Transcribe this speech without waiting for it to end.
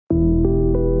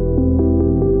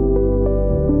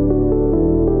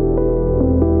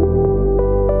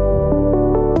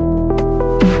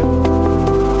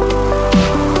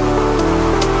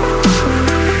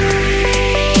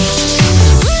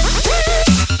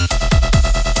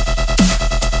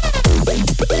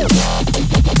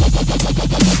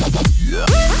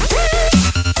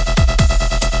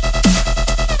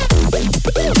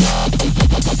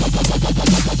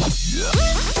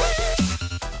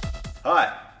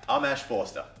I'm Ash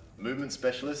Forster, movement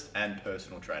specialist and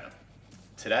personal trainer.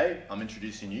 Today, I'm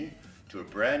introducing you to a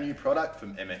brand new product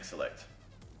from MX Select,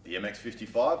 the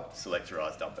MX55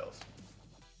 selectorised dumbbells.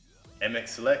 MX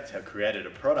Select have created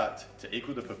a product to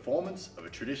equal the performance of a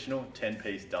traditional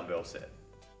 10-piece dumbbell set.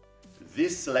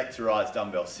 This selectorised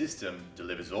dumbbell system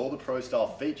delivers all the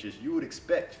pro-style features you would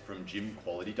expect from gym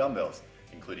quality dumbbells,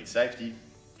 including safety,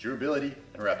 durability,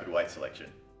 and rapid weight selection.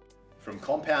 From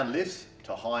compound lifts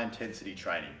to high intensity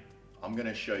training, I'm going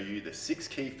to show you the 6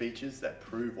 key features that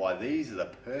prove why these are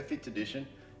the perfect addition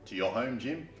to your home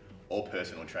gym or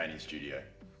personal training studio.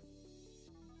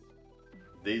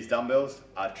 These dumbbells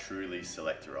are truly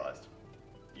selectorised.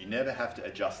 You never have to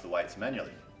adjust the weights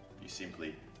manually. You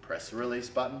simply press the release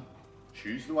button,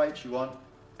 choose the weight you want,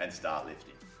 and start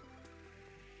lifting.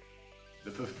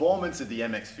 The performance of the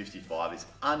MX55 is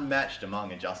unmatched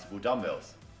among adjustable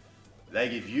dumbbells. They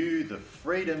give you the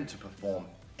freedom to perform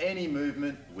any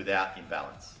movement without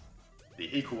imbalance.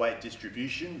 The equal weight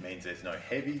distribution means there's no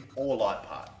heavy or light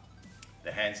part.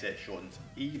 The handset shortens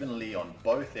evenly on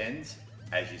both ends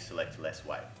as you select less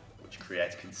weight, which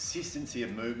creates consistency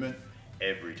of movement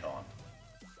every time.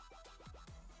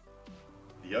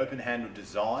 The open handle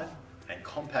design and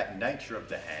compact nature of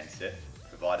the handset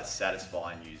provide a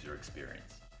satisfying user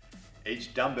experience.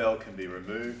 Each dumbbell can be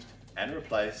removed and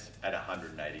replaced at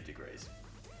 180 degrees,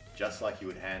 just like you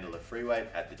would handle a free weight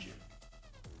at the gym.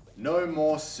 No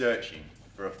more searching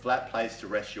for a flat place to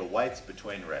rest your weights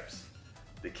between reps.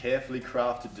 The carefully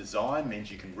crafted design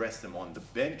means you can rest them on the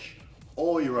bench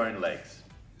or your own legs.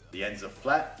 The ends are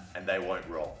flat and they won't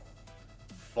roll.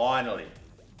 Finally,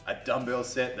 a dumbbell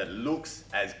set that looks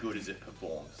as good as it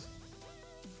performs.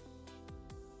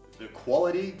 The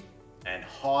quality and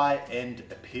high-end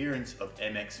appearance of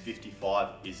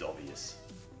MX55 is obvious.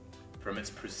 From its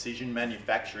precision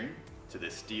manufacturing to the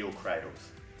steel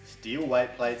cradles, steel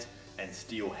weight plates and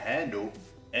steel handle,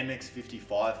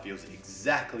 MX55 feels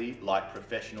exactly like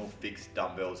professional fixed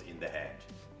dumbbells in the hand.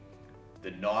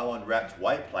 The nylon wrapped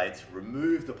weight plates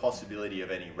remove the possibility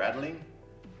of any rattling,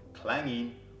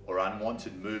 clanging or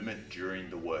unwanted movement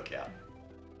during the workout.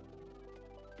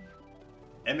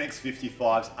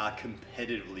 MX55s are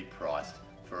competitively priced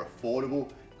for affordable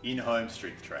in-home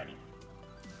strength training.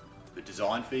 The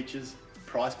design features,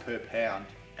 price per pound,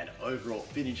 and overall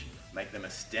finish make them a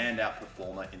standout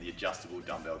performer in the adjustable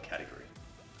dumbbell category.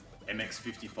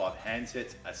 MX55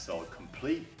 handsets are sold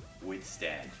complete with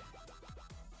stand.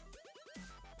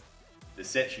 The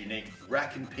set's unique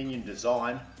rack and pinion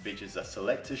design features a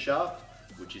selector shaft,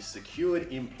 which is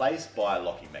secured in place by a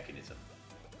locking mechanism.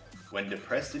 When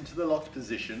depressed into the locked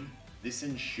position, this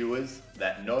ensures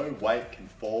that no weight can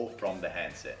fall from the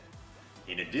handset.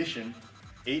 In addition,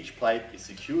 each plate is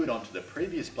secured onto the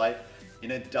previous plate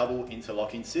in a double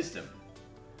interlocking system.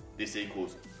 This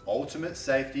equals ultimate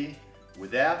safety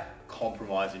without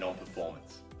compromising on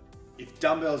performance. If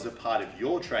dumbbells are part of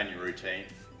your training routine,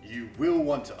 you will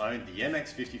want to own the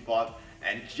MX55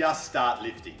 and just start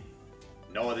lifting.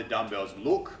 No other dumbbells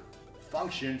look,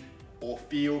 function, or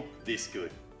feel this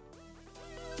good.